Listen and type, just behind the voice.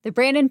The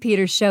Brandon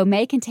Peters Show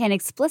may contain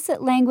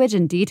explicit language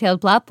and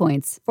detailed plot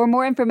points. For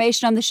more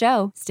information on the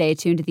show, stay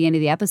tuned to the end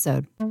of the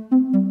episode.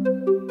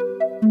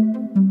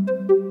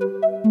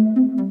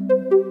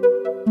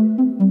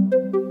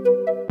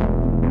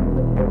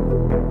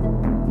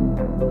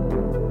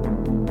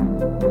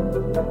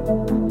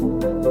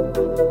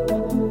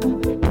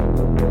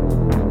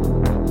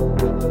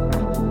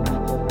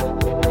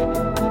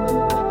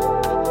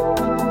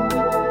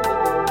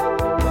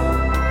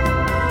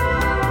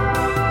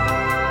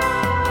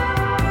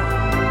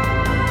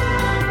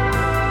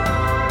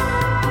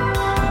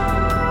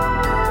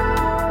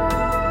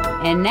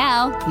 And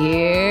now,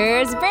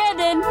 here's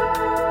Brandon.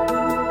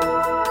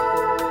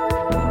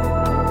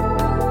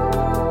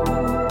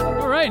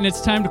 All right, and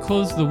it's time to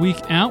close the week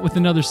out with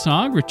another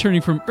song.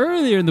 Returning from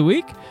earlier in the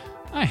week,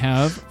 I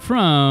have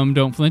from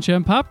Don't Flinch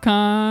and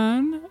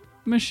PopCon,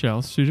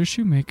 Michelle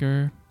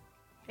Suter-Shoemaker.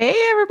 Hey,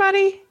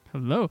 everybody.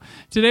 Hello.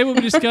 Today we'll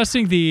be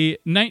discussing the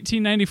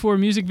 1994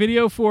 music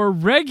video for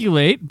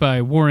Regulate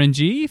by Warren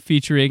G,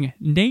 featuring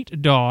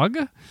Nate Dogg.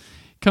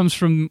 Comes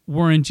from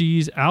Warren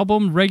G's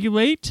album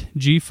Regulate,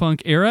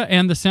 G-Funk Era,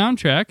 and the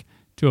soundtrack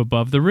to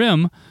Above the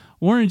Rim.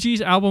 Warren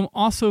G's album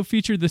also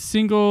featured the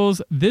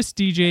singles This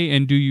DJ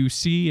and Do You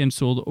See, and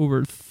sold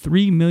over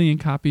 3 million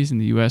copies in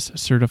the U.S.,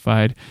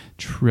 certified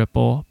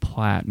triple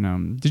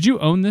platinum. Did you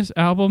own this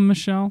album,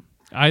 Michelle?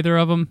 Either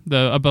of them,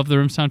 the Above the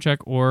Rim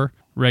soundtrack or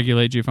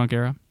Regulate G-Funk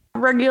Era?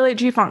 Regulate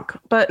G-Funk,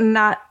 but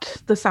not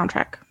the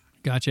soundtrack.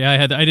 Gotcha.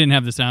 I didn't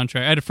have the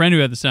soundtrack. I had a friend who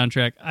had the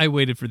soundtrack. I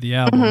waited for the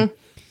album. Mm-hmm.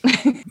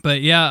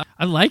 But yeah,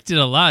 I liked it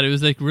a lot. It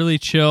was like really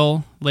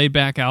chill, laid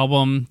back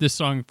album. This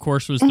song, of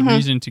course, was the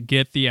reason to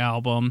get the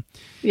album.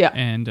 Yeah.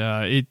 And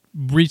it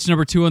reached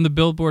number 2 on the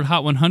Billboard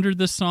Hot 100,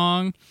 this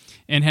song,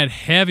 and had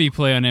heavy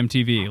play on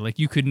MTV. Like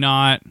you could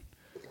not,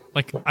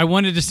 like I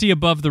wanted to see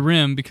Above the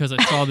Rim because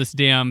I saw this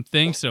damn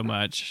thing so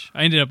much.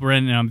 I ended up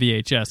renting it on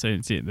VHS. I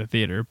didn't see it in the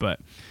theater, but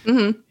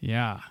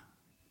yeah.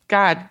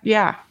 God,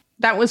 yeah.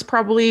 That was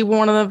probably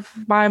one of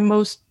my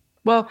most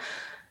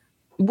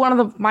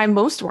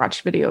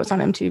watched videos on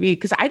MTV,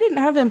 because I didn't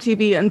have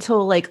MTV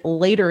until like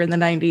later in the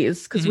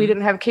 90s because we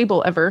didn't have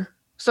cable ever.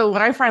 So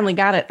when I finally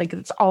got it, like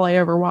it's all I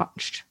ever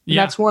watched.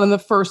 Yeah. That's one of the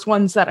first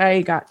ones that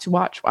I got to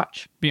watch.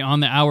 Be on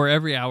the hour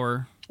every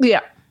hour. Yeah.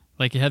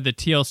 Like it had the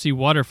TLC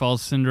waterfall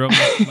syndrome.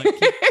 Like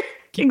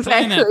keep exactly.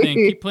 playing that thing.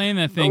 Keep playing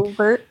that thing.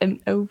 Over and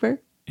over.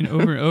 And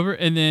over and over.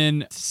 And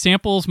then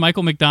samples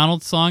Michael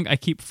McDonald's song, I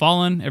Keep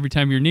Falling Every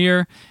Time You're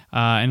Near,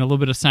 and a little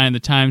bit of Sign of the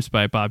Times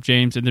by Bob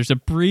James. And there's a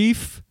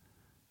brief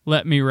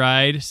Let Me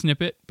Ride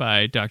snippet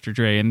by Dr.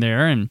 Dre in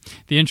there. And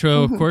the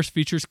intro, of course,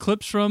 features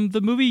clips from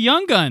the movie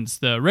Young Guns,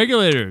 the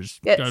Regulators.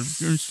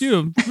 Yes.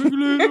 And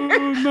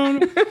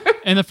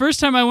the first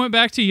time I went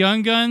back to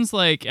Young Guns,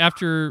 like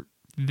after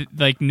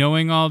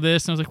knowing all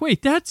this, I was like,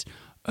 wait, that's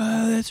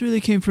where they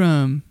came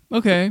from.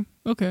 Okay.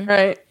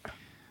 Right.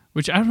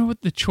 Which I don't know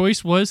what the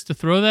choice was to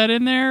throw that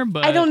in there,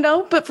 but I don't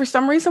know, but for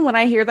some reason when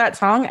I hear that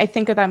song, I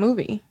think of that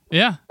movie.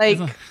 Yeah. Like,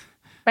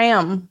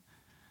 bam.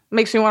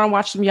 Makes me want to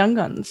watch some Young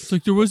Guns. It's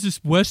like there was this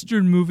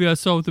Western movie I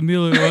saw with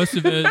Emilio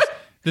Estevez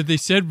that they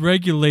said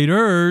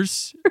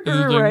regulators.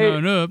 And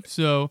right. Up.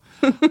 So,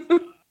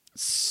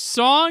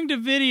 song to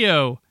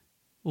video,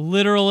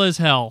 literal as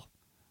hell.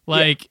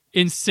 Like,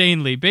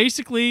 insanely.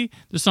 Basically,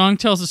 the song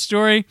tells a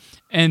story,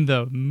 and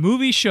the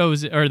movie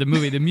shows, or the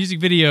music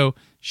video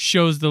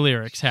shows the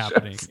lyrics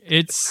happening.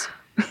 It's...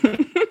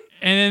 And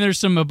then there's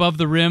some Above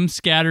the Rim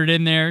scattered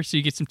in there, so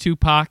you get some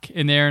Tupac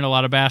in there and a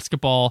lot of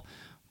basketball.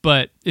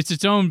 But it's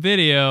its own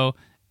video,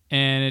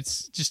 and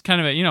it's just kind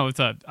of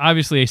it's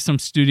obviously some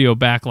studio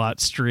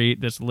backlot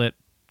street that's lit,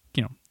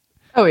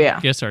 oh yeah, I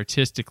guess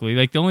artistically.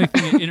 Like the only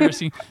thing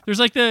interesting, there's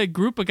like the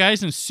group of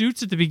guys in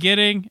suits at the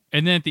beginning,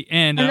 and then at the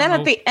end. And then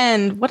at the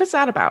end, what is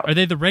that about? Are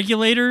they the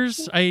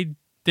Regulators? They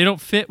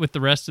don't fit with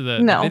the rest of the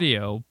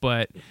video,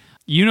 but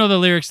the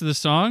lyrics of the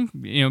song.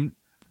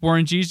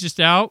 Warren G's just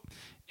out,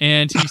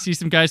 and he sees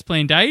some guys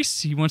playing dice.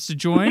 He wants to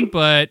join,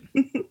 but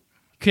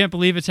can't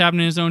believe it's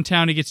happening in his own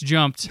town. He gets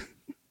jumped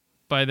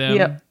by them.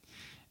 Yep.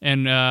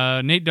 And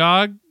Nate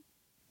Dogg,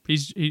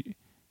 he's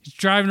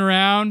driving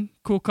around,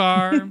 cool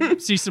car,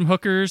 sees some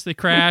hookers, they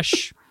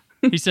crash.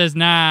 He says,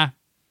 nah,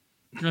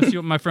 I'm going to see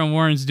what my friend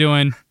Warren's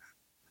doing.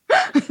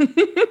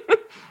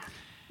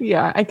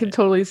 Yeah, I could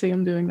totally see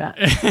him doing that.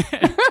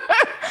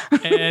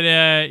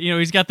 And,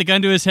 he's got the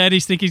gun to his head.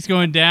 He's thinking he's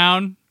going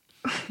down.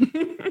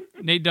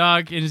 Nate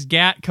Dogg and his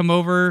gat come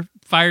over,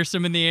 fires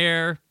some in the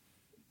air.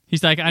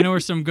 He's like, I know where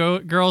some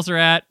girls are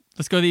at.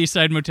 Let's go to the East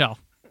Side Motel.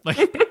 Like,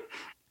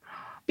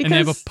 and they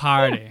have a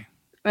party.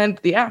 And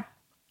yeah,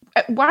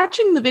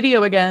 watching the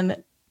video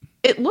again,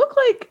 it looked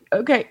like,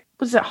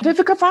 was it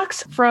Vivica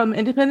Fox from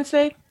Independence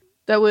Day?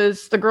 That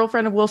was the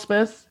girlfriend of Will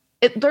Smith.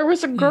 There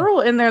was a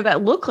girl in there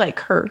that looked like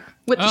her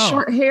with the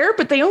short hair,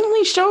 but they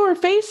only show her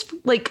face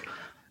like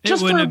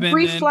just for a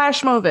brief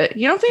flash moment.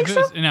 You don't think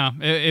so? No,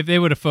 if they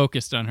would have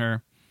focused on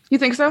her. You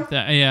think so?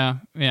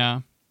 Yeah.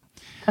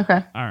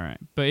 Okay. All right.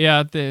 But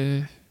yeah,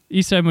 the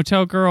East Side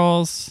Motel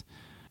Girls.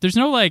 There's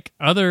no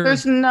other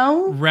There's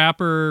no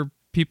rapper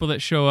people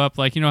that show up,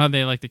 like, you know how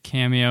they like the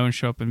cameo and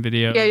show up in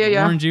video.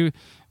 Yeah. Warren G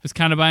was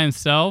kind of by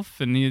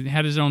himself, and he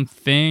had his own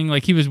thing.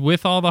 Like, he was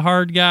with all the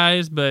hard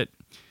guys, but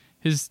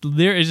his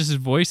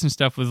voice and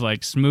stuff was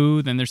like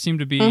smooth, and there seemed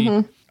to be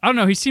I don't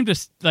know, he seemed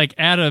to like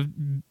add a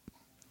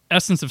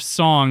essence of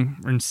song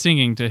and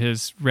singing to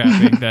his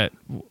rapping that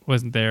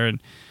wasn't there.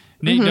 And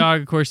Nate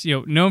Dogg, of course,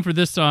 known for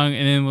this song,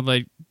 and then would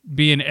like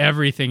be in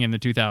everything in the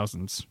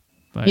 2000s.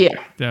 Like,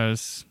 that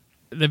was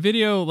the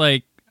video.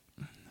 Like,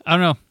 I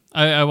don't know,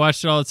 I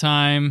watched it all the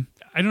time.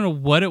 I don't know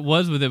what it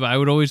was with it, but I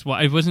would always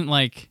watch. It wasn't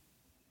like,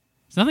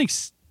 there's nothing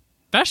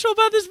special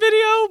about this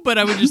video, but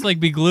I would just like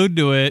be glued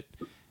to it.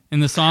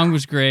 And the song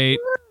was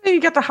great.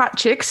 You got the hot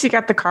chicks. You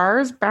got the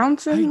cars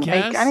bouncing.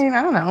 I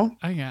don't know.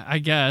 I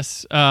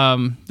guess.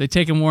 They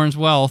taken Warren's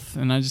wealth,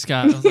 and I was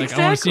like, exactly.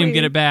 I want to see him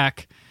get it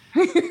back.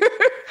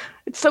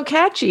 It's so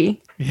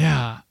catchy.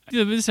 Yeah.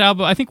 This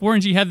album, I think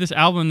Warren G had this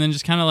album and then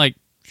just kind of like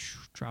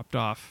dropped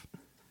off.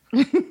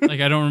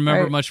 Like, I don't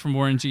remember much from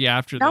Warren G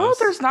after this. No,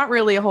 there's not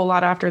really a whole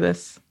lot after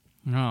this.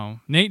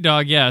 No. Nate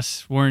Dogg,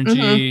 yes. Warren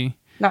G.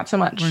 Not so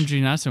much. Warren G,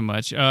 not so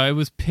much. It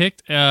was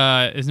picked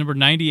as number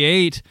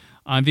 98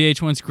 on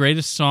VH1's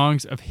Greatest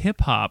Songs of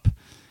Hip Hop.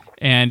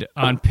 And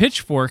on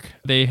Pitchfork,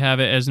 they have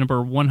it as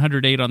number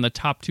 108 on the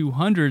top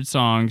 200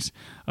 songs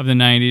of the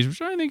 90s,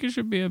 which I think it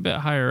should be a bit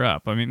higher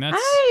up. I mean,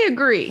 I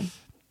agree.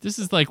 This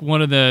is like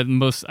one of the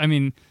most, I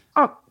mean,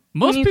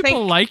 most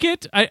people like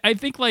it. I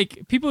think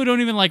like people who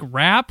don't even like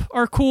rap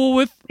are cool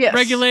with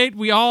Regulate.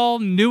 We all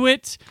knew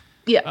it.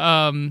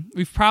 Yeah.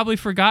 We've probably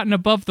forgotten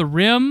Above the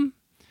Rim.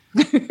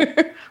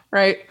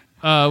 Right.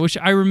 Which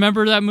I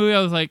remember that movie.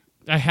 I was like,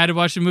 I had to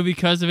watch the movie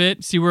because of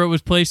it, see where it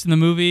was placed in the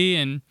movie.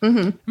 And I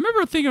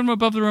remember thinking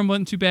Above the Rim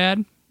wasn't too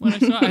bad when I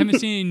saw it. I haven't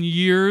seen it in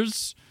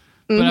years,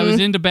 but I was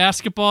into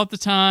basketball at the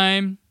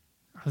time.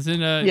 I was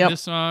into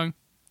this song.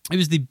 It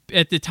was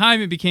at the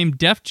time it became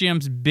Def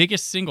Jam's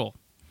biggest single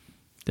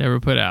they ever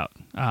put out.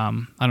 I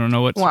don't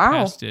know what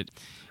surpassed it.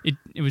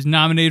 It was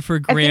nominated for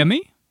a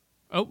Grammy.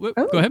 Go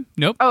ahead.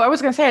 Nope. Oh, I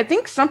was going to say, I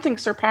think something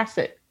surpassed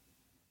it.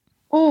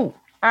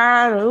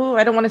 I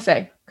don't want to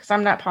say because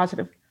I'm not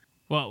positive.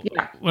 Well,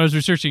 when I was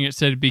researching, it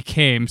said it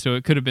became, so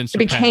it could have been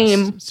surpassed. It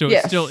became, so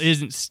it still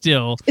isn't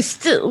still. It's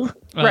still,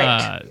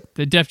 right.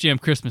 The Def Jam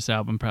Christmas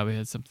album probably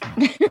had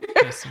something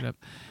messed it up.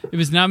 It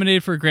was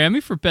nominated for a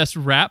Grammy for Best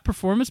Rap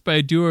Performance by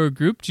a Duo or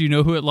Group. Do you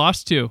know who it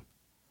lost to?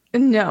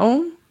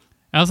 No.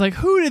 I was like,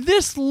 who did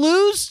this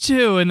lose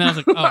to? And then I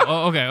was like,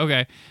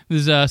 okay. It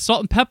was Salt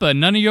and Peppa,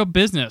 None of Your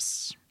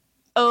Business.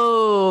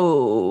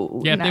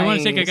 Oh, yeah, if they want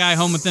to take a guy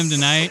home with them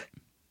tonight,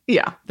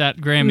 that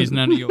Grammy's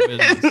none of your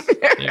business.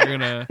 They're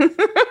gonna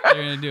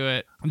do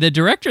it. The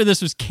director of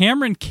this was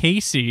Cameron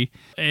Casey.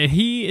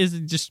 He is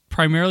just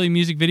primarily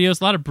music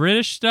videos, a lot of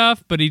British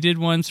stuff, but he did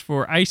ones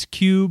for Ice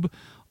Cube,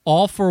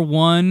 All for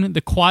One,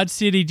 the Quad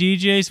City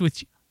DJs,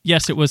 which,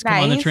 yes, it was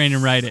Come on the Train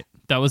and Ride It.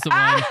 That was the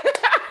one.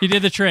 He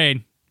did the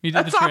train.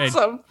 That's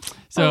awesome.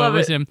 So it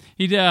was him.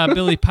 He did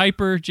Billy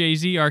Piper,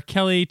 Jay-Z, R.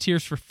 Kelly,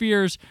 Tears for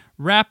Fears,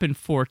 Rappin'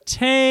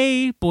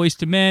 Forte, Boys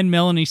to Men,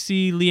 Melanie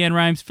C., LeAnn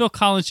Rimes, Phil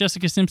Collins,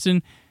 Jessica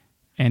Simpson,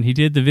 and he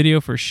did the video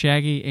for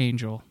Shaggy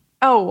Angel.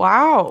 Oh,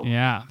 wow.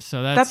 Yeah,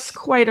 so that's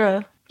quite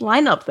a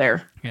lineup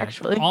there,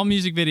 actually. All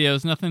music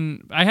videos,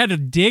 nothing. I had to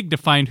dig to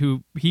find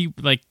who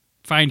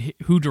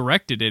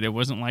directed it. It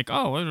wasn't like, it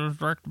was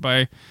directed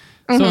by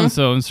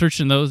so-and-so, and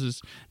searching those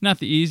is not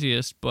the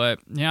easiest, but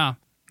yeah.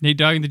 Nate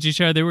Dogg and the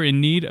G-Shire, they were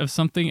in need of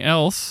something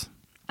else.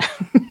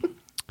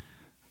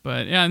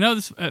 But yeah, no,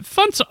 this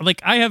fun song.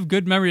 Like, I have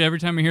good memory every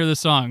time I hear this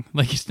song.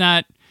 Like, it's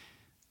not.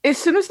 As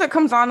soon as that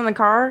comes on in the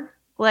car,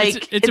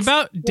 like it's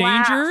about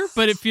danger,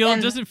 but it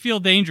doesn't feel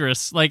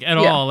dangerous like at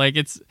all. Like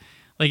it's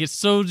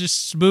so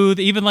just smooth.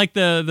 Even like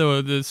the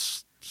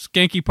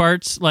skanky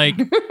parts, like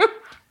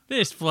they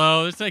just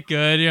flow. It's like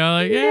good,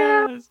 like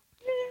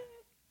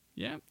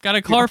got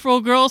a car full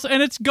of girls,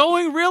 and it's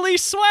going really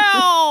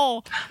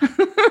swell.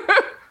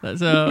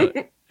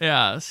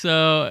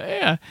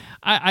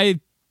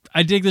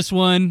 I dig this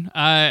one.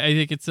 I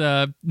think it's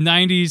a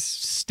 90s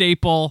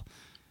staple,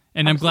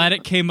 and I'm glad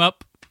it came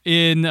up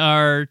in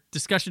our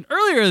discussion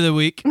earlier in the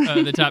week,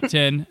 the top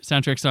 10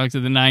 soundtrack songs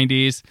of the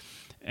 90s,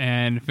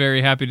 and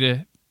very happy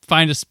to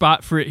find a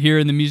spot for it here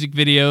in the music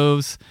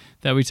videos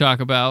that we talk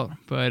about.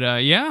 But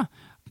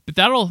but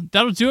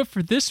that'll do it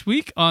for this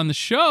week on the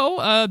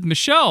show.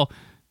 Michelle,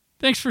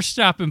 thanks for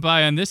stopping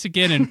by on this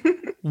again and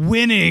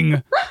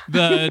winning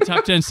the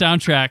top 10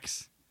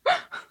 soundtracks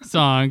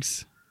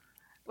songs.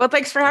 Well,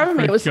 thanks for having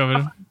me. It was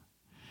fun.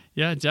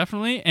 Yeah,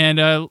 definitely.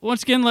 And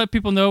once again, let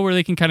people know where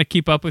they can kind of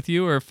keep up with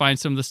you or find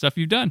some of the stuff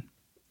you've done.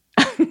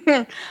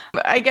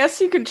 I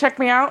guess you can check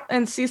me out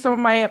and see some of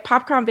my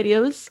PopCon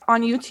videos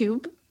on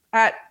YouTube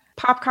at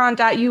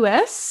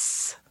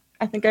popcon.us.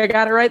 I think I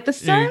got it right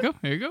this time.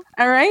 There you go.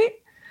 All right.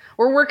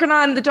 We're working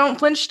on the Don't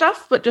Flinch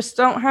stuff, but just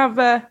don't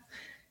have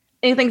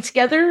anything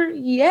together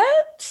yet.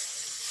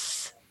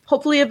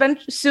 Hopefully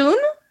soon.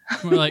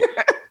 We're like...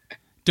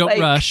 Don't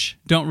rush.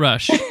 Don't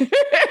rush. So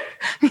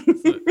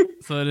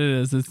what it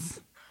is.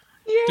 It's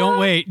don't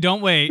wait.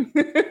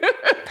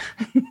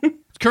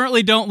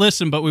 currently don't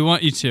listen, but we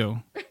want you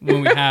to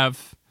when we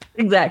have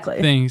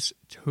exactly things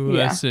to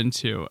listen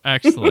to.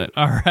 Excellent.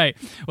 All right.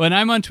 Well, and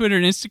I'm on Twitter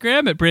and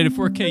Instagram at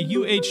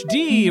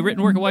Brandon4KUHD,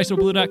 written work at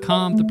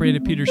WhySoBlue.com. The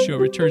Brandon Peters Show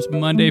returns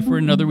Monday for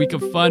another week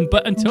of fun.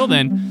 But until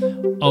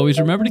then, always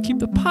remember to keep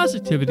the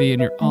positivity in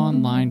your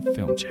online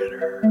film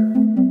chatter.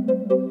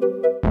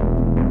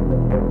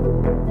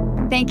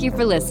 Thank you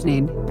for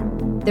listening.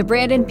 The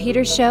Brandon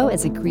Peters Show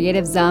is a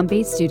Creative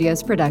Zombie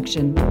Studios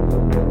production.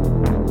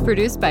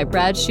 Produced by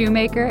Brad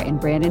Shoemaker and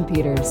Brandon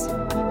Peters.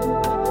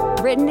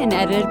 Written and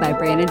edited by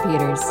Brandon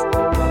Peters.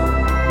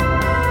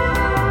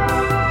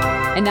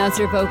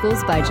 Announcer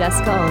vocals by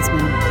Jessica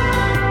Alsman.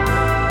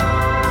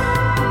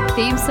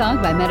 Theme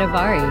song by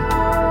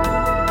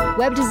Metavari.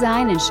 Web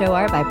design and show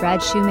art by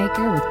Brad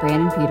Shoemaker with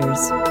Brandon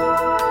Peters.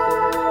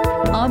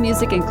 All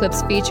music and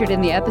clips featured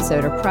in the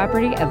episode are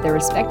property of their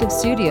respective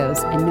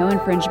studios, and no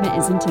infringement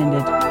is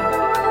intended.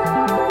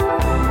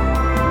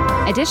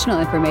 Additional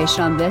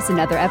information on this and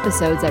other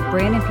episodes at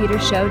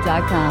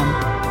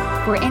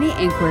BrandonPetersShow.com. For any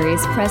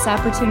inquiries, press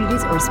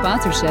opportunities, or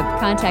sponsorship,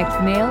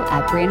 contact mail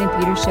at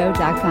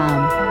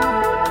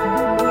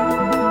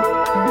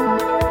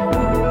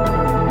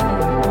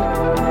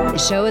BrandonPetersShow.com. The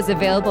show is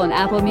available on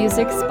Apple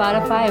Music,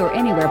 Spotify, or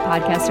anywhere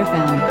podcasts are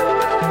found.